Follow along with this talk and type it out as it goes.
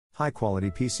High-quality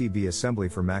PCB assembly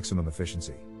for maximum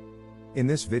efficiency. In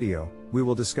this video, we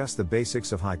will discuss the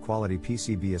basics of high-quality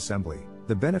PCB assembly,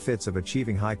 the benefits of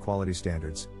achieving high-quality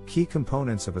standards, key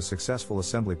components of a successful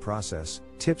assembly process,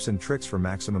 tips and tricks for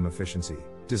maximum efficiency,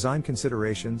 design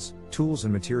considerations, tools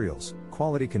and materials,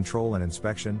 quality control and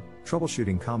inspection,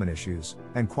 troubleshooting common issues,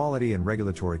 and quality and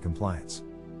regulatory compliance.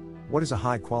 What is a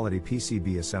high-quality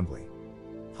PCB assembly?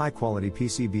 High-quality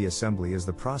PCB assembly is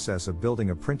the process of building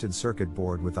a printed circuit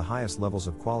board with the highest levels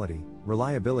of quality,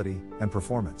 reliability, and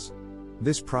performance.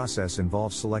 This process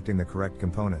involves selecting the correct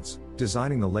components,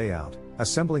 designing the layout,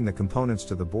 assembling the components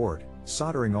to the board,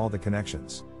 soldering all the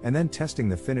connections, and then testing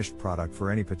the finished product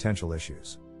for any potential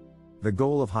issues. The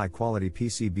goal of high-quality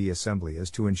PCB assembly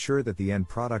is to ensure that the end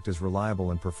product is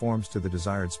reliable and performs to the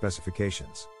desired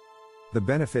specifications. The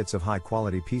benefits of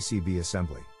high-quality PCB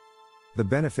assembly. The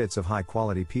benefits of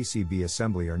high-quality PCB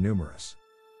assembly are numerous.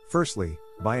 Firstly,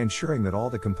 by ensuring that all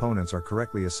the components are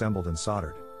correctly assembled and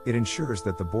soldered, it ensures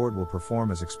that the board will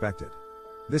perform as expected.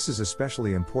 This is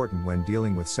especially important when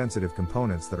dealing with sensitive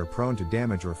components that are prone to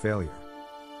damage or failure.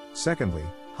 Secondly,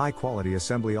 high-quality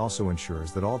assembly also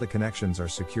ensures that all the connections are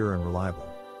secure and reliable.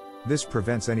 This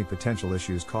prevents any potential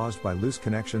issues caused by loose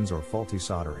connections or faulty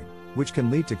soldering, which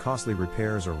can lead to costly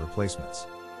repairs or replacements.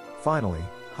 Finally,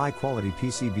 high-quality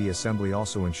PCB assembly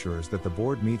also ensures that the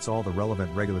board meets all the relevant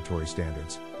regulatory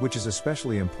standards, which is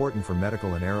especially important for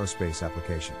medical and aerospace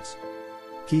applications.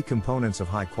 Key components of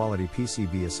high-quality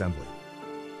PCB assembly.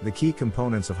 The key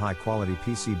components of high-quality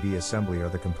PCB assembly are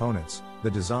the components, the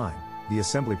design, the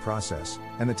assembly process,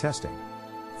 and the testing.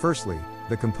 Firstly,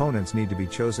 the components need to be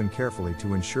chosen carefully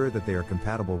to ensure that they are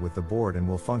compatible with the board and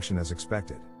will function as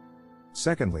expected.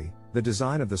 Secondly, the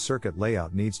design of the circuit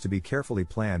layout needs to be carefully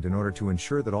planned in order to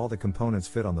ensure that all the components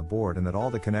fit on the board and that all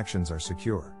the connections are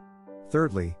secure.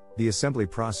 Thirdly, the assembly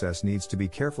process needs to be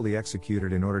carefully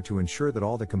executed in order to ensure that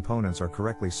all the components are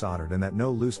correctly soldered and that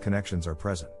no loose connections are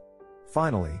present.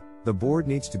 Finally, the board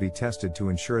needs to be tested to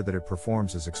ensure that it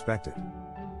performs as expected.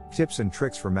 Tips and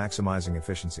tricks for maximizing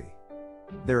efficiency.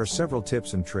 There are several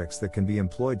tips and tricks that can be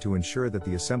employed to ensure that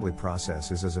the assembly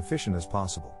process is as efficient as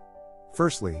possible.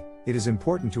 Firstly, it is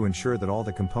important to ensure that all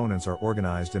the components are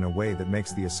organized in a way that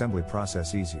makes the assembly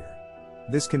process easier.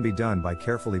 This can be done by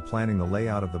carefully planning the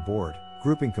layout of the board,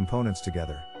 grouping components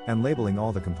together, and labeling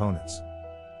all the components.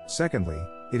 Secondly,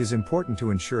 it is important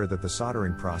to ensure that the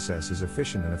soldering process is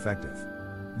efficient and effective.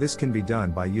 This can be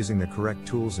done by using the correct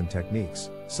tools and techniques,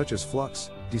 such as flux,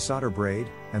 desolder braid,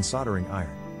 and soldering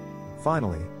iron.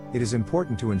 Finally, it is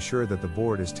important to ensure that the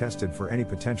board is tested for any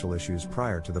potential issues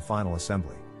prior to the final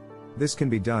assembly. This can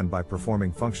be done by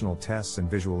performing functional tests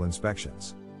and visual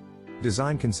inspections.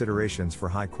 Design considerations for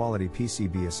high-quality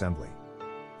PCB assembly.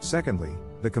 Secondly,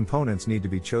 the components need to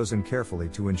be chosen carefully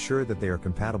to ensure that they are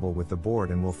compatible with the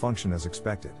board and will function as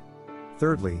expected.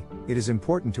 Thirdly, it is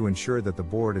important to ensure that the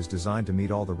board is designed to meet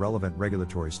all the relevant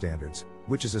regulatory standards,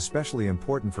 which is especially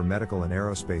important for medical and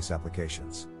aerospace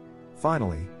applications.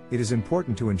 Finally, it is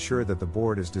important to ensure that the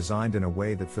board is designed in a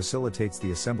way that facilitates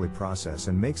the assembly process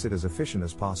and makes it as efficient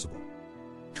as possible.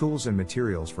 Tools and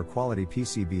materials for quality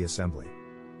PCB assembly.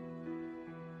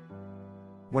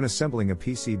 When assembling a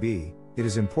PCB, it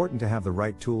is important to have the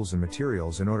right tools and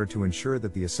materials in order to ensure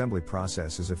that the assembly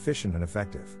process is efficient and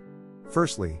effective.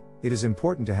 Firstly, it is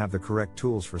important to have the correct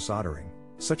tools for soldering,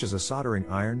 such as a soldering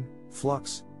iron,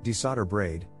 flux, desolder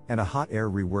braid, and a hot air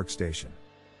rework station.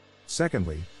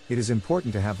 Secondly, it is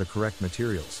important to have the correct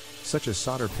materials, such as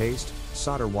solder paste,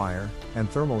 solder wire, and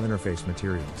thermal interface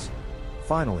materials.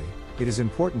 Finally, it is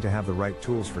important to have the right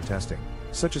tools for testing,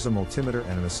 such as a multimeter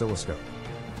and an oscilloscope.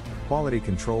 Quality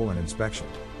control and inspection.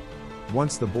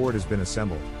 Once the board has been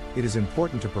assembled, it is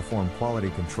important to perform quality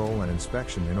control and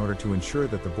inspection in order to ensure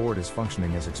that the board is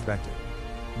functioning as expected.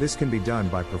 This can be done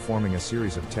by performing a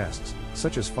series of tests,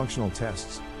 such as functional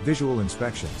tests, visual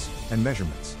inspections, and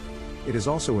measurements. It is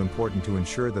also important to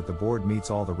ensure that the board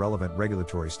meets all the relevant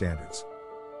regulatory standards.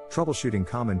 Troubleshooting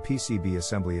common PCB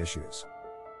assembly issues.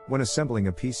 When assembling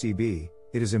a PCB,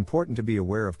 it is important to be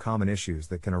aware of common issues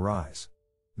that can arise.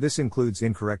 This includes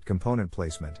incorrect component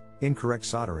placement, incorrect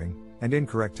soldering, and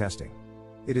incorrect testing.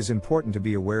 It is important to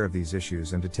be aware of these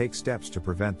issues and to take steps to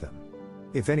prevent them.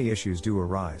 If any issues do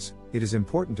arise, it is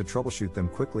important to troubleshoot them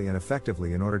quickly and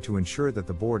effectively in order to ensure that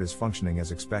the board is functioning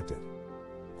as expected.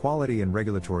 Quality and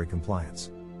regulatory compliance.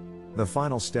 The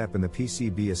final step in the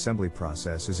PCB assembly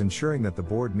process is ensuring that the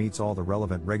board meets all the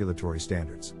relevant regulatory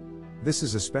standards. This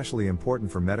is especially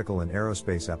important for medical and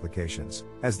aerospace applications,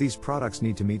 as these products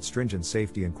need to meet stringent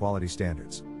safety and quality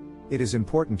standards. It is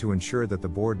important to ensure that the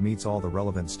board meets all the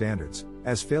relevant standards,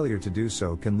 as failure to do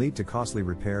so can lead to costly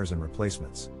repairs and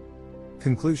replacements.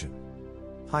 Conclusion.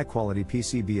 High-quality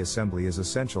PCB assembly is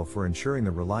essential for ensuring the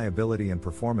reliability and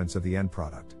performance of the end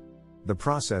product. The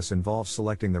process involves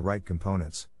selecting the right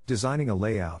components, designing a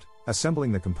layout,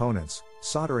 assembling the components,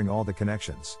 soldering all the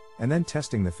connections, and then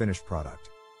testing the finished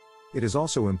product. It is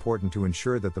also important to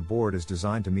ensure that the board is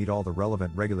designed to meet all the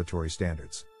relevant regulatory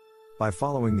standards. By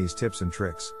following these tips and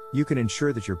tricks, you can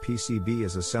ensure that your PCB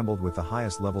is assembled with the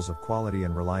highest levels of quality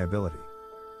and reliability.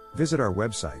 Visit our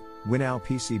website, WinOw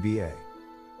PCBA.